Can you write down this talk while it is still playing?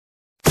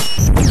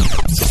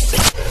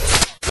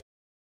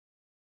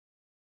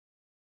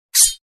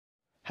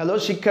Hello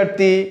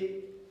শিক্ষার্থী,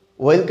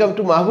 welcome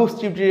to মাহবুবস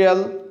tutorial.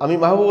 আমি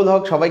মাহবুবুল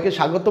হক, সবাইকে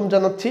স্বাগতম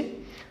জানাচ্ছি।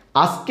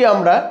 আজকে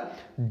আমরা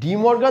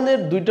ডিমর্গানের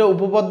দুইটা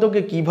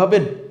উপপাদ্যকে কিভাবে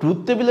ট্রুথ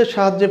টেবিলের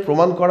সাহায্যে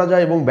প্রমাণ করা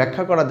যায় এবং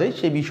ব্যাখ্যা করা যায়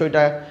সেই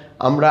বিষয়টা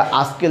আমরা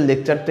আজকের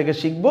লেকচার থেকে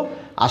শিখব।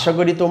 আশা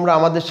করি তোমরা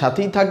আমাদের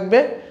সাথেই থাকবে।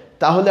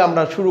 তাহলে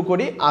আমরা শুরু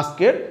করি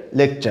আজকের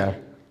লেকচার।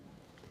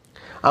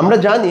 আমরা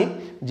জানি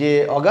যে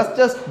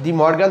অগাস্টাস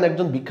ডিমর্গান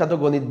একজন বিখ্যাত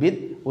গণিতবিদ,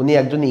 উনি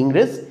একজন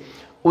ইংরেজ।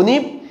 উনি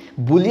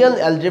বুলিয়ান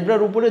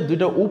অ্যালজেব্রার উপরে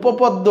দুইটা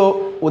উপপাদ্য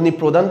উনি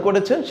প্রদান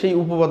করেছেন। সেই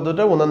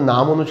উপপাদ্যটা ওনার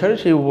নাম অনুসারে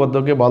সেই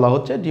উপপাদ্যকে বলা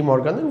হচ্ছে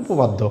ডিমর্গানের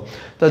উপপাদ্য।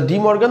 তা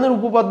ডিমর্গানের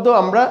উপপাদ্য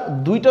আমরা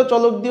দুইটা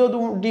চলক দিয়েও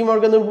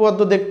ডিমর্গানের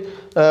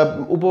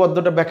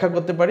উপপাদ্যটা ব্যাখ্যা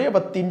করতে পারি,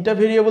 আবার তিনটা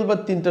ভেরিয়েবল বা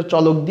তিনটা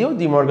চলক দিয়েও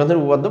ডিমর্গানের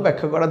উপপাদ্য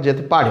ব্যাখ্যা করা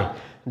যেতে পারে।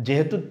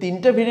 যেহেতু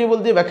তিনটা ভেরিয়েবল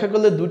দিয়ে ব্যাখ্যা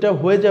করলে দুইটা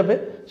হয়ে যাবে,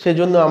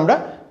 সেজন্য আমরা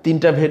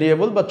তিনটা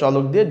ভেরিয়েবল বা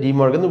চলক দিয়ে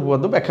ডিমর্গানের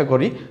উপপাদ্য ব্যাখ্যা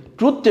করি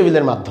ট্রুথ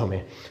টেবিলের মাধ্যমে।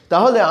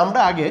 তাহলে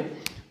আমরা আগে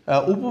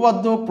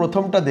উপপাদ্য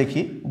প্রথমটা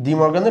দেখি।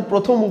 ডিমর্গানের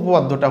প্রথম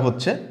উপপাদ্যটা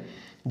হচ্ছে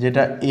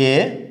যেটা a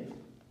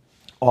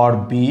or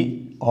be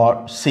or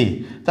C.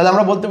 তাহলে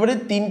আমরা বলতে পারি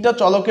তিনটা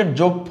চলকের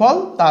যোগফল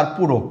তার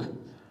পূরক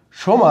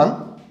সমান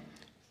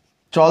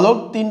চলক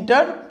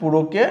তিনটার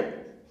পূরকের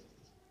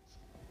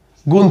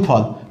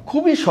গুণফল।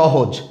 খুবই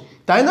সহজ,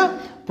 তাই না?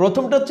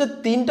 প্রথমটা হচ্ছে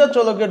তিনটা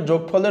চলকের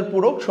যোগফলের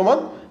পূরক সমান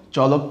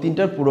চলক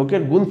তিনটার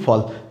পূরকের গুণফল।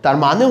 তার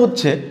মানে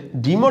হচ্ছে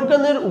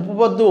ডিমর্গানের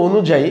উপপাদ্য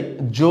অনুযায়ী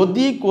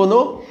যদি কোনো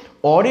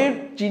অরের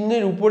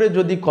চিহ্নের উপরে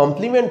যদি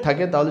কমপ্লিমেন্ট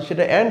থাকে তাহলে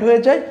সেটা অ্যান্ড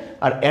হয়ে যায়,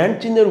 আর অ্যান্ড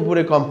চিহ্নের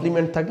উপরে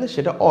কমপ্লিমেন্ট থাকলে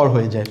সেটা অর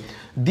হয়ে যায়।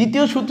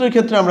 দ্বিতীয় সূত্রের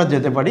ক্ষেত্রে আমরা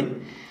যেতে পারি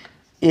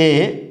এ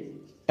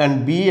অ্যান্ড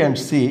বি অ্যান্ড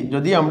সি,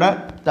 যদি আমরা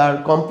তার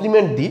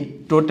কমপ্লিমেন্ট দিই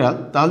টোটাল,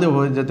 তাহলে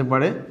হয়ে যেতে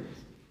পারে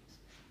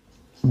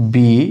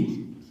বি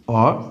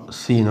অর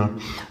সি নট।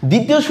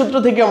 দ্বিতীয় সূত্র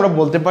থেকে আমরা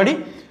বলতে পারি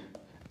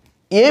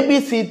এ বি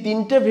সি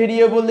তিনটে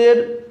ভেরিয়েবলের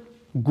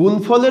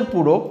গুণফলের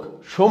পূরক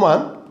সমান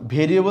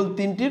ভেরিয়েবল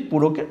তিনটির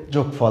পূরকের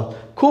যোগফল।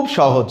 খুব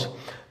সহজ।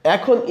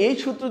 এখন এই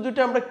সূত্র দুটো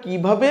আমরা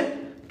কিভাবে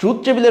ট্রুথ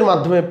টেবিলের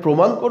মাধ্যমে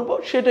প্রমাণ করব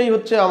সেটাই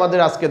হচ্ছে আমাদের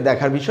আজকে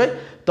দেখার বিষয়।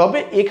 তবে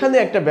এখানে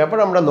একটা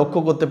ব্যাপার আমরা লক্ষ্য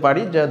করতে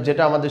পারি,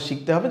 যেটা আমাদের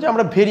শিখতে হবে, যে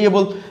আমরা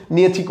ভেরিয়েবল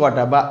নিয়েছি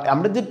কটা, বা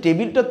আমরা যে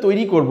টেবিলটা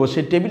তৈরি করব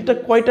সেই টেবিলটা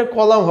কয়টা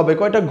কলাম হবে,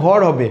 কয়টা ঘর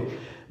হবে,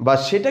 বা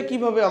সেটা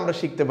কিভাবে আমরা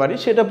শিখতে পারি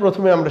সেটা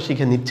প্রথমে আমরা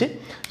শিখে নিচ্ছি।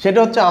 সেটা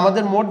হচ্ছে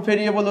আমাদের মোট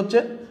ভেরিয়েবল হচ্ছে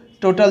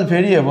টোটাল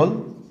ভেরিয়েবল,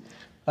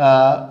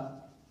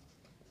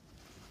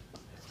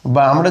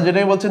 বা আমরা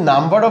যেটাকে বলছি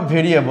নাম্বার অফ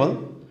ভেরিয়েবল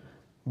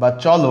বা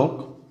চলক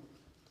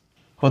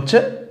হচ্ছে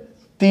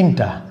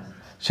তিনটা।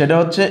 সেটা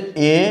হচ্ছে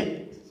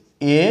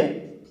এ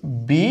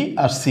বি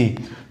আর সি।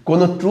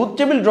 কোনো ট্রুথ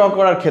টেবিল ড্র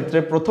করার ক্ষেত্রে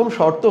প্রথম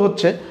শর্ত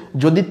হচ্ছে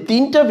যদি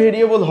তিনটা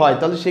ভেরিয়েবল হয়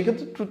তাহলে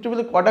সেক্ষেত্রে ট্রুথ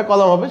টেবিলে কটা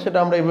কলাম হবে সেটা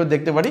আমরা এইভাবে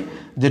দেখতে পারি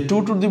যে 2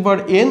 টু দি পাওয়ার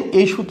n,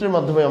 এই সূত্রের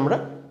মাধ্যমে আমরা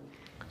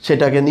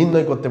সেটাকে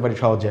নির্ণয় করতে পারি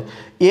সহজে।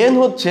 n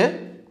হচ্ছে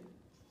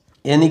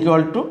n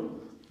equal to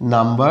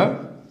number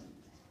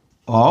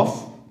of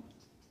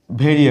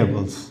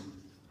variables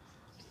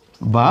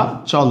বা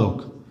চলক।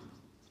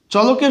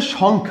 চলকের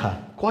সংখ্যা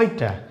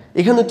কয়টা?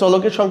 এখানে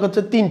চলকের সংখ্যা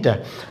হচ্ছে তিনটা।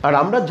 আর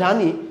আমরা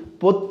জানি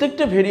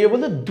প্রত্যেকটা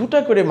ভেরিয়েবলের দুটা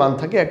করে মান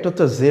থাকে, একটা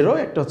হচ্ছে 0,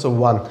 একটা হচ্ছে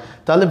 1।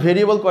 তাহলে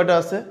ভেরিয়েবল কয়টা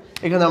আছে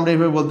এখানে আমরা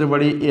এইভাবে বলতে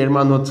পারি এর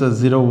মান হচ্ছে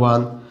 0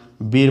 1,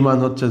 বির মান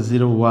হচ্ছে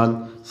 0 1,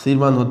 সির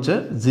মান হচ্ছে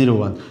 0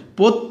 1।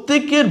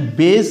 প্রত্যেকের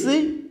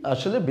বেসই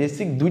আসলে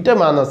বেসিক দুইটা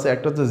মান আছে,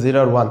 একটা হচ্ছে 0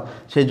 আর 1,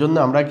 সেই জন্য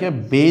আমরা কে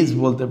বেস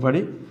বলতে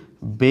পারি।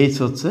 বেস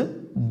হচ্ছে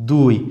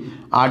 2।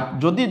 আর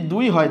যদি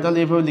 2 হয় তাহলে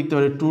এভাবে লিখতে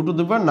পারি 2 to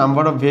the power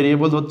number of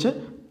variable হচ্ছে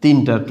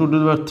তিনটা, 2 টু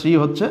দি পাওয়ার 3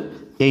 হচ্ছে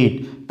 8।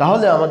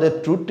 তাহলে আমাদের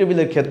ট্রুথ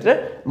টেবিলের ক্ষেত্রে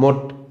মোট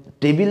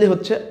টেবিলে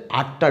হচ্ছে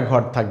 8টা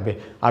ঘর থাকবে,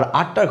 আর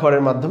 8টা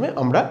ঘরের মাধ্যমে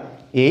আমরা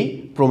এই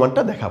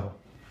প্রমাণটা দেখাবো।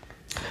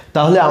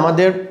 তাহলে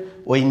আমাদের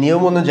ওই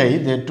নিয়ম অনুযায়ী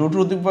যে 2 to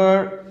the power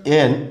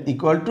n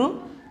equal to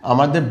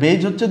আমাদের বেজ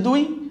হচ্ছে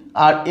 2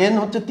 আর n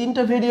হচ্ছে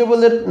তিনটা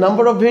ভেরিয়েবলের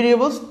নাম্বার অফ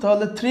ভেরিয়েবলস,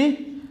 তাহলে 3।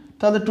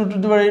 তাহলে 2 to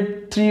the power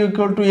 3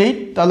 equal to 8,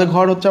 তাহলে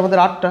ঘর হচ্ছে আমাদের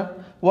 8টা,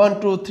 1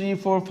 2 3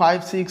 4 5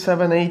 6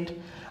 7 8।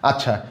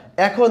 আচ্ছা,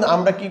 এখন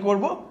আমরা কি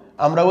করব?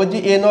 আমরা ওই যে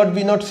এ not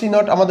be not C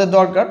not আমাদের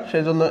দরকার,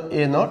 সেই জন্য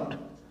এ not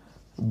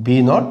be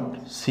not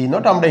C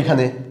not আমরা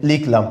এখানে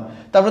লিখলাম।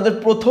 তারপরে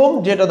প্রথম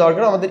যেটা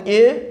দরকার আমাদের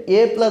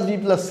এ প্লাস বি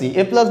প্লাস সি।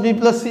 এ প্লাস বি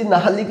প্লাস সি না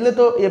লিখলে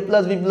তো এ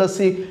plus B plus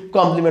C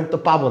complement তো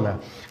পাবো না।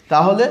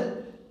 তাহলে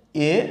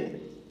এ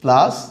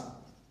plus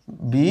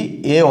B,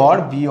 a or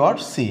be or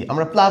C,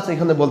 আমরা প্লাস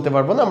এখানে বলতে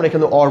পারবো না, আমরা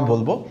এখানে অর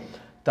বলবো।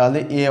 তাহলে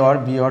a or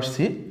be or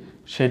C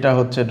সেটা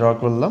হচ্ছে ড্র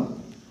করলাম।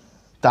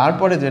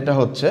 তারপরে যেটা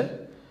হচ্ছে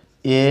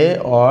a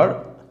or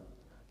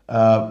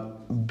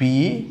be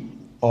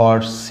or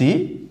C,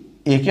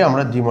 একে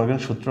আমরা ডিমর্গান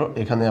সূত্র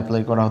এখানে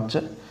অ্যাপ্লাই করা হচ্ছে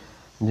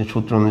যে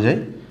সূত্র অনুযায়ী।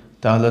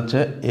 তাহলে হচ্ছে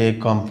এ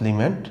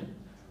complement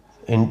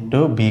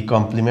into B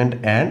complement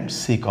and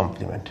C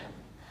complement.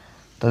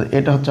 তাহলে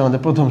এটা হচ্ছে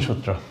আমাদের প্রথম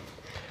সূত্র।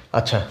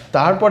 আচ্ছা,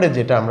 তারপরে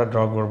যেটা আমরা ড্র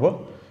করব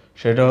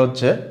সেটা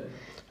হচ্ছে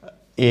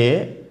এ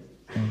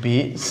বি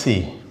সি।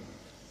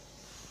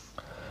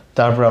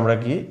 তারপর আমরা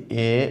কি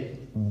এ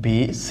বি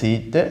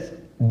সিতে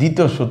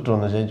দ্বিতীয় সূত্র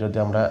অনুযায়ী যদি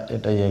আমরা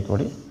এটা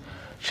করি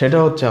সেটা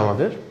হচ্ছে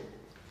আমাদের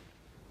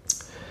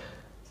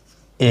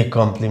এ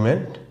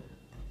কমপ্লিমেন্ট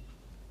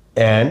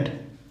অ্যান্ড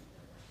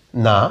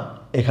না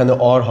এখানে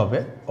অর হবে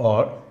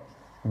or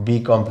B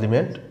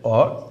compliment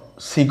or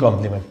C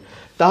complement.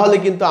 তাহলে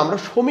কিন্তু আমরা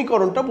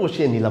সমীকরণটা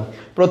বসিয়ে নিলাম।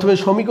 প্রথমে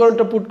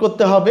সমীকরণটা পুট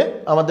করতে হবে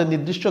আমাদের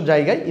নির্দিষ্ট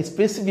জায়গায়,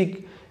 স্পেসিফিক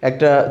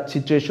একটা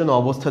সিচুয়েশন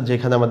অবস্থা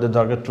যেখানে আমাদের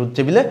দরকার ট্রুথ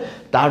টেবিলে।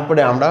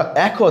 তারপরে আমরা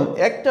এখন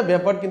একটা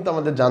ব্যাপার কিন্তু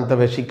আমাদের জানতে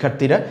হবে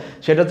শিক্ষার্থীরা,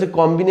 সেটা হচ্ছে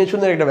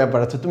কম্বিনেশনের একটা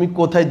ব্যাপার আছে। তুমি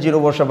কোথায় জিরো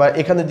বসাবা,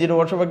 এখানে জিরো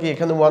বসাবা কি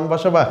এখানে ওয়ান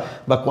বসাবা,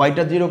 বা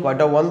কয়টা জিরো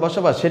কয়টা ওয়ান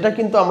বসাবা, সেটা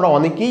কিন্তু আমরা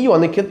অনেকেই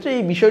অনেক ক্ষেত্রে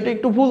এই বিষয়টা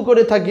একটু ভুল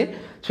করে থাকি।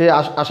 সে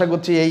আশা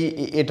করছি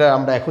এটা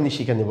আমরা এখনই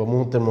শিখে নেব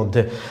মুহূর্তের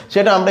মধ্যে।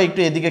 সেটা আমরা একটু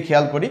এদিকে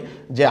খেয়াল করি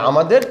যে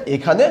আমাদের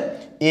এখানে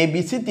এ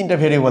বি সি তিনটা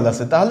ভেরিয়েবল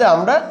আছে। তাহলে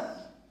আমরা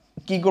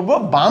কি করব,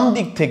 বাম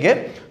দিক থেকে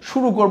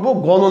শুরু করব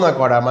গণনা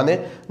করা, মানে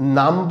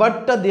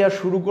নাম্বারটা দেওয়া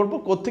শুরু করব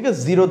কোত্থেকে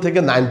 0 থেকে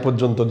 9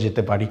 পর্যন্ত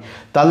যেতে পারি।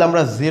 তাহলে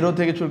আমরা 0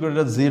 থেকে শুরু করি,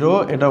 এটা 0,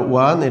 এটা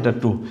 1, এটা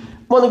 2,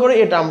 মনে করে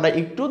এটা আমরা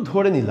একটু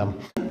ধরে নিলাম।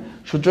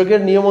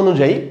 সূচকের নিয়ম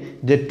অনুযায়ী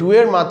যে 2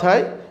 এর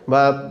মাথায়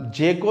বা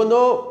যে কোনো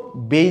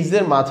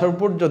বেইজের মাথার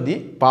উপর যদি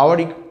পাওয়ার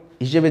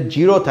হিসেবে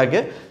 0 থাকে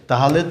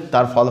তাহলে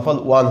তার ফলাফল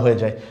 1 হয়ে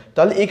যায়।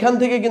 তাহলে এখান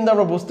থেকে কিন্তু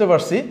আমরা বুঝতে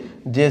পারছি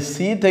যে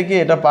সি থেকে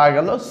এটা পাওয়া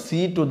গেল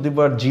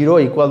c⁻0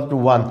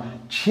 = 1।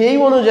 সেই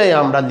অনুযায়ী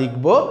আমরা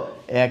লিখব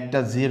একটা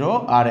 0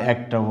 আর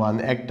একটা 1,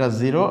 একটা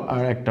 0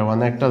 আর একটা 1,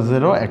 একটা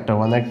 0 একটা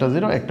 1, একটা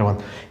 0 একটা 1।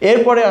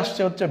 এরপরে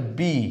আসছে হচ্ছে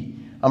বি।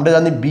 আমরা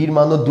জানি বির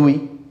মানও 2।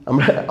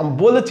 আমরা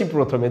বলেছি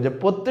প্রথমে যে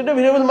প্রত্যেকটা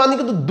ভেরিয়েবল মানে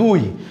কিন্তু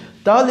 2।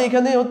 তাহলে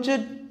এখানে হচ্ছে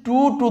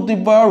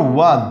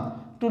 2⁻1,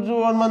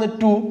 2⁻1 মানে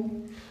 2,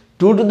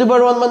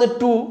 2⁻1 মানে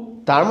 2।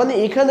 তার মানে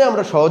এখানে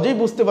আমরা সহজেই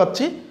বুঝতে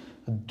পারছি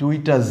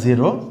দুইটা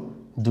 0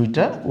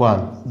 দুইটা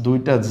 1,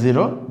 দুইটা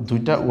 0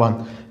 দুইটা 1।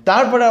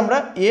 তারপরে আমরা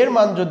এর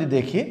মান যদি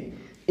দেখি,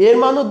 এর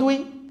মানও 2।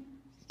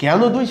 কেন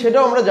 2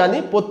 সেটাও আমরা জানি,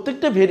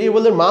 প্রত্যেকটা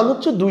ভেরিয়েবলের মান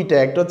হচ্ছে 2টা,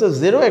 একটা হচ্ছে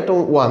 0 একটা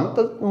 1,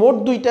 তো মোট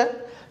 2টা।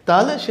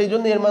 তাহলে সেই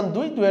জন্য এর মান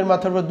 2, 2 এর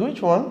মাথার উপর 2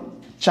 সমান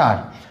 4।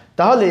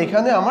 তাহলে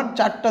এখানে আমার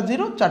 4টা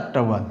 0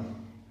 4টা 1।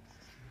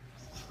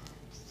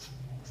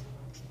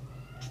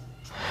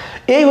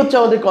 এই হচ্ছে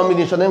আমাদের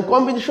কম্বিনেশন। এবং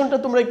কম্বিনেশনটা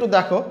তোমরা একটু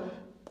দেখো,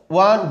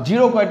 1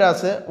 0 কয়টা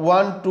আছে,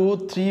 1 2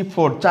 3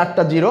 4,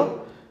 4টা 0,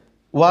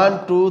 1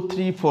 2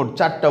 3 4,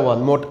 4টা 1,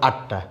 মোট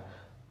 8টা।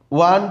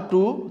 1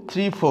 2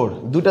 3 4,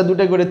 দুটা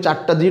দুটা করে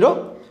 4টা 0,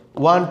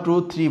 1 2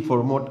 3 4,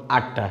 মোট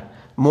 8টা,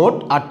 মোট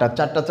 8টা,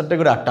 4টা 4টা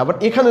করে 8টা। আবার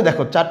এখানে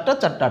দেখো 4টা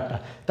 4টা 8টা।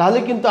 তাহলে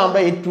কিন্তু আমরা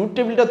এই ট্রুথ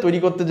টেবিলটা তৈরি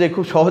করতে যাই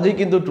খুব সহজেই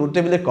কিন্তু ট্রুথ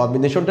টেবিলের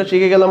কম্বিনেশনটা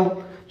শিখে গেলাম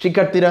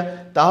শিক্ষার্থীরা।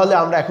 তাহলে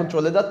আমরা এখন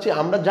চলে যাচ্ছি,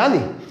 আমরা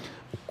জানি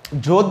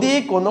যদি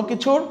কোনো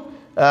কিছুর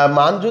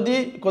মান যদি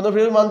কোনো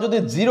ভেরিয়েবল মান যদি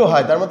 0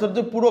 হয়, তার মাথায়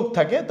যদি পূরক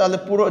থাকে, তাহলে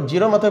পুরো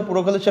 0 মাথায়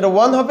পূরক হলে সেটা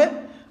 1 হবে।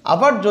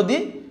 আবার যদি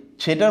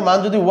সেটার মান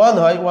যদি 1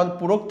 হয়, 1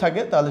 পূরক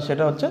থাকে, তাহলে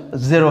সেটা হচ্ছে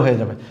 0 হয়ে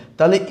যাবে।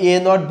 তাহলে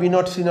a0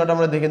 b0 c0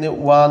 আমরা দেখে নিই,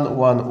 1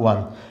 1 1।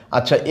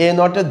 আচ্ছা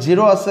a0 এ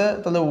 0 আছে,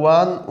 তাহলে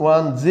 1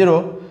 1 0,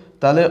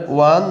 তাহলে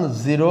 1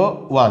 0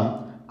 1।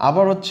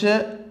 আবার হচ্ছে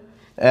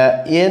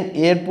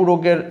এর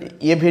পূরকের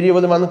এ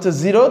ভেরিয়েবলের মান হচ্ছে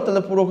 0,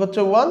 তাহলে পূরক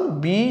হচ্ছে 1,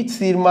 বি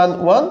সির মান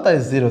 1, তাই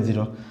 0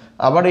 0।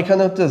 আবার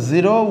এখানে হচ্ছে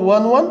 0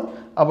 1 1,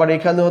 আবার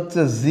এখানে হচ্ছে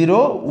 0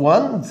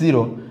 1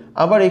 0,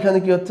 আবার এখানে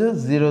কি হচ্ছে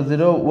 0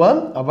 0 1,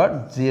 আবার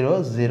 0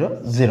 0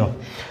 0।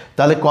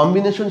 তাহলে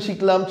কম্বিনেশন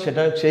শিখলাম,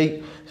 সেটা সেই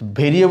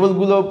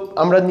ভেরিয়েবলগুলো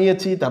আমরা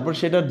নিয়েছি, তারপর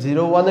সেটা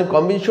 0 1 এর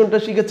কম্বিনেশনটা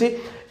শিখেছি।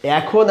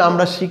 এখন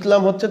আমরা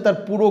শিখলাম হচ্ছে তার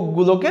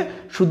পূরকগুলোকে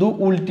শুধু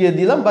উল্টিয়ে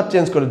দিলাম বা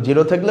চেঞ্জ করে,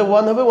 0 থাকলে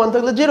 1 হবে, 1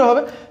 থাকলে 0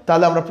 হবে।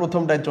 তাহলে আমরা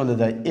প্রথমটায় চলে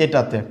যাই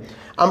এটাতে।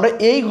 আমরা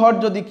এই ঘর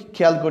যদি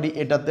খেয়াল করি,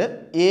 এটাতে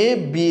এ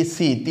বি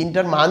সি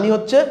তিনটার মানই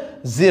হচ্ছে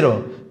 0,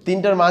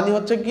 তিনটার মানই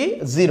হচ্ছে কি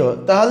 0,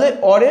 তাহলে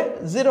অরে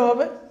 0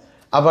 হবে।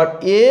 আবার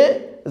এ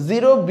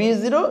 0 বি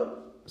 0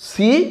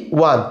 সি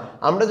 1।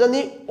 আমরা জানি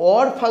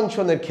অর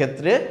ফাংশনের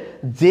ক্ষেত্রে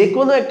যে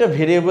কোনো একটা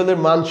ভেরিয়েবলের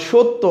মান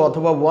সত্য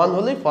অথবা 1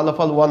 হলেই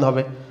ফলাফল 1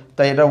 হবে,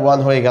 তাই এটা 1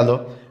 হয়ে গেল।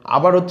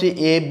 আবার হচ্ছে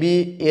এ বি,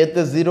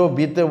 এতে 0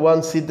 বিতে 1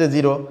 সিতে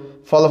 0,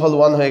 ফলাফল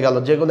 1 হয়ে গেল,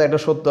 যে কোনো একটা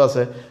সত্য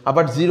আছে।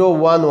 আবার 0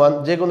 1 1,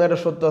 যে কোনো একটা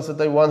সত্য আছে,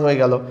 তাই 1 হয়ে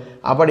গেল।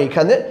 আবার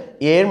এখানে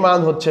এর মান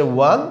হচ্ছে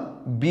 1,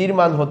 বির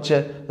মান হচ্ছে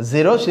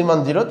 0, সির মান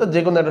 0, তো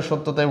যে কোনো একটা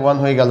সত্য, তাই 1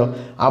 হয়ে গেল।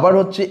 আবার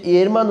হচ্ছে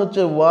এর মান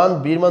হচ্ছে 1,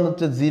 বির মান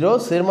হচ্ছে 0,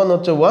 সির মান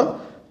হচ্ছে 1,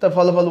 তা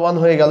ফলাফল 1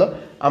 হয়ে গেল।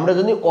 আমরা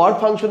জানি অর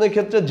ফাংশনের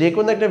ক্ষেত্রে যে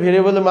কোনো একটা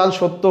ভেরিয়েবলের মান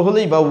সত্য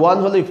হলেই বা 1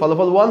 হলেই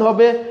ফলাফল 1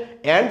 হবে।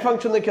 অ্যান্ড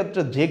ফাংশনের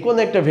ক্ষেত্রে যে কোনো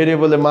একটা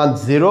ভেরিয়েবলের মান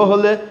 0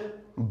 হলে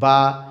বা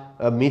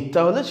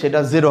মিথ্যা হলে সেটা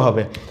 0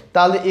 হবে।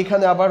 তাহলে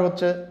এখানে আবার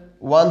হচ্ছে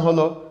 1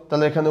 হলো,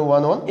 তাহলে এখানে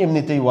 1 1,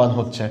 এমনিতেই 1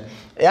 হচ্ছে।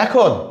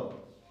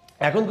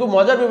 এখন খুব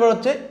মজার ব্যাপার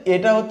হচ্ছে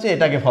এটা হচ্ছে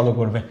এটাকে ফলো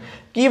করবে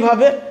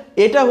কিভাবে,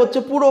 এটা হচ্ছে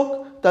পূরক,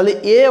 তাহলে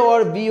a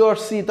or be or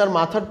C তার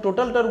মাথার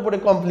টোটালটার উপরে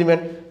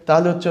কমপ্লিমেন্ট,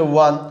 তাহলে হচ্ছে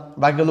 1,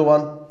 বাকি হলো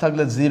 1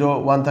 থাকলে 0,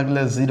 1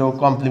 থাকলে 0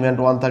 কমপ্লিমেন্ট,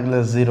 1 থাকলে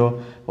 0,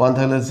 1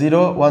 থাকলে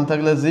 0, 1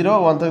 থাকলে 0,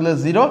 1 থাকলে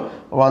 0,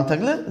 1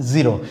 থাকলে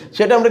 0।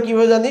 সেটা আমরা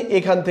কীভাবে জানি?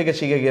 এখান থেকে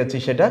শিখে গেছি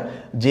সেটা,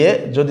 যে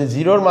যদি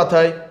 0-র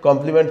মাথায়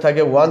কমপ্লিমেন্ট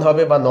থাকে 1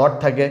 হবে, বা নট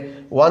থাকে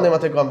 1-এর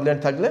মাথায়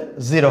কমপ্লিমেন্ট থাকলে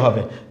 0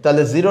 হবে।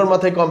 তাহলে 0-র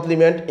মাথায়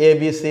complement A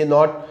B C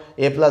not,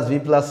 A plus B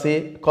plus C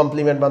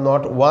complement বা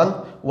নট 1,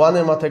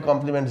 1-এর মাথায়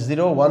কমপ্লিমেন্ট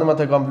 0, 1-এর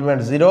মাথায়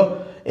কমপ্লিমেন্ট 0,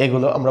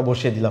 এগুলো আমরা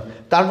বসিয়ে দিলাম।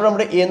 তারপর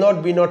আমরা এ নট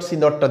বি নট সি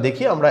নটটা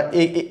দেখি, আমরা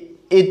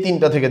এই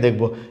তিনটা থেকে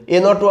দেখব, এ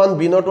not 1,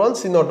 B not 1,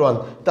 C not 1।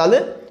 তাহলে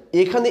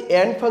এখানে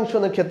অ্যান্ড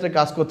ফাংশনের ক্ষেত্রে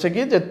কাজ করছে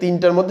কি, যে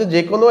তিনটার মধ্যে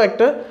যে কোনো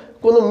একটা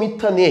কোনো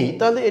মিথ্যা নেই,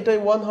 তাহলে এটাই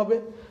 1 হবে।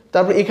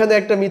 তারপর এখানে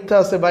একটা মিথ্যা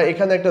আছে বা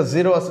এখানে একটা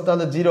 0 আছে,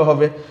 তাহলে 0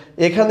 হবে।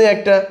 এখানে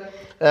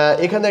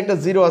একটা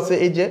 0 আছে,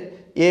 এই যে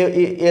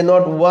এ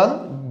নট 1,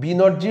 বি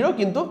নট 0,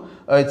 কিন্তু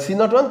সি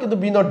নট 1, কিন্তু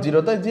বি নট 0,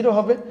 তাই 0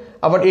 হবে।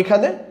 আবার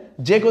এখানে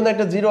যে কোনো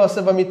একটা 0 আছে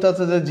বা মিথ্যা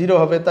আছে, যে 0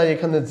 হবে, তাই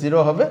এখানে 0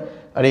 হবে,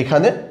 আর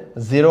এখানে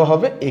 0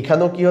 হবে।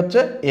 এখানেও কি হচ্ছে,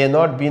 এ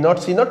not be not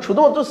C not,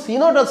 শুধুমাত্র সি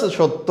নট আছে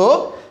সত্য,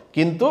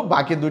 কিন্তু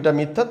বাকি দুইটা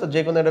মিথ্যা, তো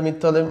যে কোনো একটা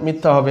মিথ্যা হলে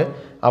মিথ্যা হবে,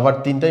 আবার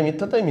তিনটাই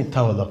মিথ্যা, তাই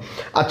মিথ্যা হলো।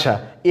 আচ্ছা,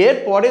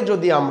 এরপরে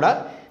যদি আমরা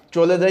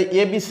চলে যাই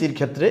এবিসির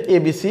ক্ষেত্রে,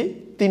 এবিসি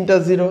তিনটা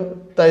 0,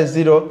 তাই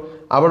 0।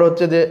 আবার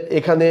হচ্ছে যে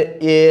এখানে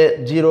এ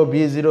 0,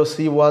 বি 0,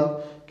 সি 1,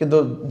 কিন্তু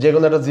যে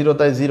কোনো একটা 0,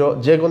 তাই 0।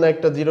 যে কোনো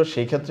একটা 0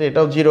 সেই ক্ষেত্রে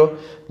এটাও 0,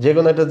 যে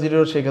কোনো একটা 0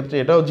 সেক্ষেত্রে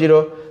এটাও 0,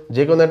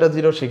 যে কোনো একটা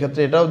 0 সেক্ষেত্রে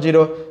এটাও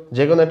 0,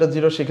 যে কোনো একটা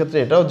 0 সেক্ষেত্রে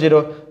এটাও 0,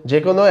 যে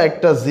কোনো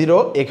একটা 0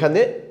 এখানে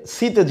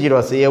সিতে 0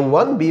 আছে,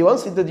 A1 B1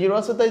 সিতে 0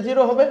 আছে, তাই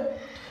 0 হবে।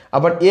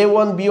 আবার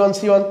A1 B1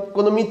 C1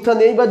 কোনো মিথ্যা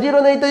নেই বা 0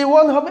 নেই, তাই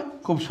 1 হবে।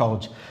 খুব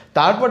সহজ।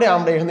 তারপরে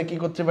আমরা এখানে কি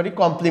করতে পারি,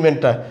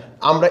 কমপ্লিমেন্টটা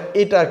আমরা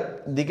এটার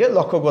দিকে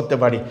লক্ষ্য করতে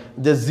পারি,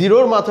 যে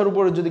 0-র মাথার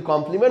উপরে যদি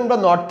কমপ্লিমেন্ট বা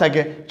নট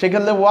থাকে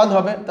সেক্ষেত্রে 1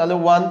 হবে, তাহলে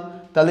 1।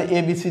 তাহলে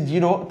ABC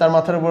 0, তার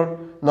মাথার উপর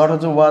নট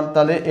হচ্ছে 1,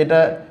 তাহলে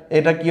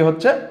এটা কি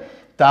হচ্ছে,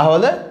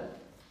 তাহলে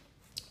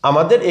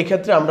আমাদের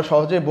এক্ষেত্রে আমরা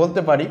সহজেই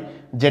বলতে পারি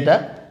যেটা,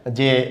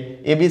 যে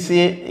এবিসি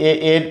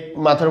এর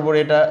মাথার উপর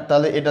এটা,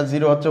 তাহলে এটা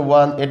 0 হচ্ছে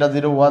 1, এটা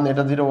 0 1,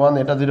 এটা 0 1,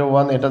 এটা 0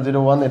 1, এটা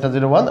 0 1, এটা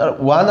 0 1, আর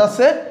 1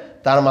 আছে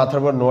তার মাথার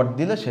উপর নোট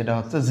দিলে সেটা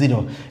হচ্ছে 0।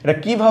 এটা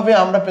কিভাবে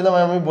আমরা পেলাম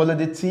আমি বলে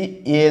দিচ্ছি।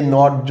 এ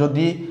নট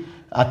যদি,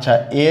 আচ্ছা,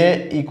 এ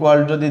ইকুয়াল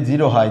যদি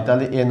 0 হয়,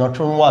 তাহলে এ নট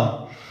 1,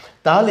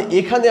 তাহলে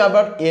এখানে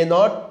আবার এ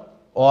not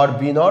or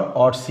B not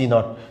or C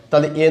not,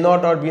 তাহলে এ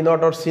not or B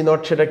not or C not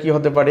সেটা কি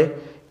হতে পারে,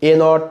 এ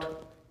নট,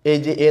 এই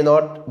যে এ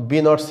not be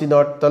not C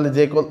not, তাহলে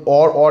যে কোন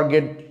অর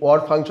গেট অর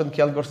ফাংশন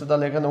খেয়াল করছে,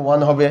 তাহলে এখানে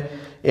 1 হবে।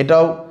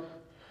 এটাও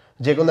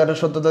যে কোনো একটা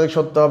সত্য তাদের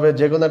সত্য হবে,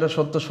 যে কোনো একটা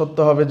সত্য সত্য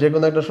হবে, যে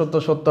কোনো একটা সত্য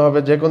সত্য হবে,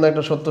 যে কোনো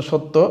একটা সত্য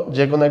সত্য,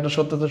 যে কোনো একটা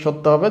সত্যতে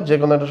সত্য হবে, যে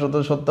কোনো একটা সত্য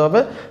সত্য হবে,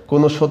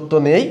 কোনো সত্য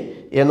নেই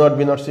এ নট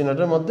বি নট সি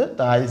নটের মধ্যে,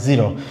 তাই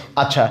 0।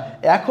 আচ্ছা,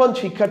 এখন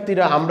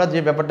শিক্ষার্থীরা আমরা যে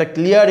ব্যাপারটা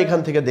ক্লিয়ার এখান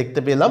থেকে দেখতে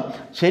পেলাম,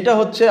 সেটা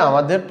হচ্ছে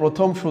আমাদের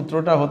প্রথম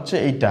সূত্রটা হচ্ছে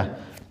এইটা,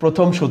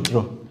 প্রথম সূত্র,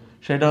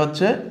 সেটা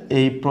হচ্ছে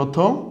এই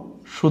প্রথম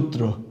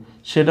সূত্র,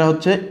 সেটা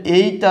হচ্ছে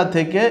এইটা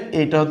থেকে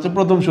এইটা হচ্ছে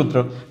প্রথম সূত্র।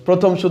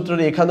 প্রথম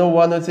সূত্রের এখানেও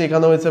 1 হয়েছে,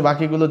 এখানেও হয়েছে,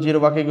 বাকিগুলো 0,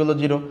 বাকিগুলো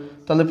 0,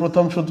 তাহলে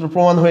প্রথম সূত্র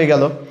প্রমাণ হয়ে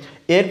গেল।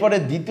 এরপরে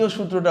দ্বিতীয়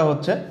সূত্রটা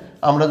হচ্ছে,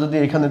 আমরা যদি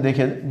এখানে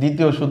দেখে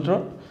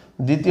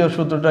দ্বিতীয়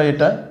সূত্রটা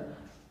এটা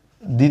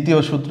দ্বিতীয়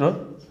সূত্র।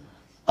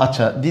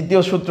 আচ্ছা,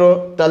 দ্বিতীয় সূত্র,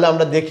 তাহলে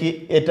আমরা দেখি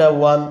এটা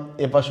 1,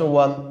 এপাশে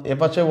 1,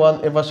 এপাশে 1,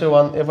 এপাশে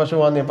 1, এপাশে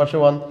 1, এপাশে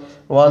 1,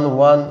 1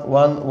 1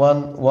 1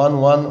 1 1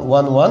 1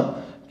 1 1,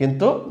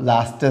 কিন্তু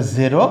লাস্টে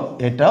 0,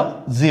 এটাও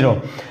 0।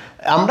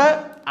 আমরা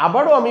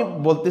আবারও আমি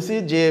বলতেছি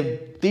যে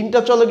তিনটা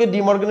চলকে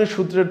ডিমর্গানের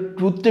সূত্রের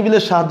ট্রুথ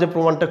টেবিলের সাহায্যে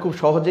প্রমাণটা খুব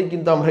সহজেই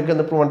কিন্তু আমরা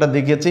এখানে প্রমাণটা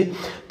দেখিয়েছি।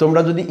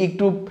 তোমরা যদি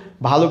একটু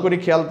ভালো করে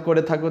খেয়াল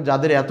করে থাকো,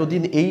 যাদের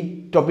এতদিন এই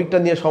টপিকটা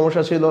নিয়ে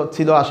সমস্যা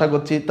ছিল আশা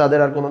করছি তাদের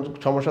আর কোনো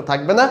সমস্যা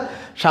থাকবে না,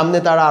 সামনে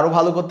তারা আরও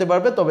ভালো করতে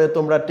পারবে। তবে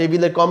তোমরা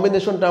টেবিলের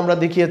কম্বিনেশনটা আমরা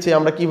দেখিয়েছি,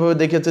 আমরা কীভাবে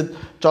দেখেছি,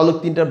 চলক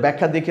তিনটার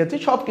ব্যাখ্যা দেখিয়েছি,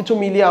 সব কিছু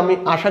মিলিয়ে আমি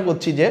আশা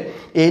করছি যে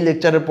এই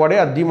লেকচারের পরে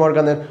আর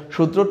ডিমর্গানের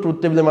সূত্র ট্রুথ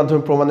টেবিলের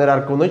মাধ্যমে প্রমাণের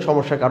আর কোনোই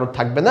সমস্যা কারোর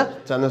থাকবে না।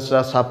 চ্যানেলটা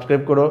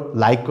সাবস্ক্রাইব করো,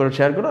 লাইক করো,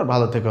 শেয়ার করো, আর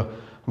ভালো থেকো।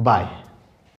 বাই।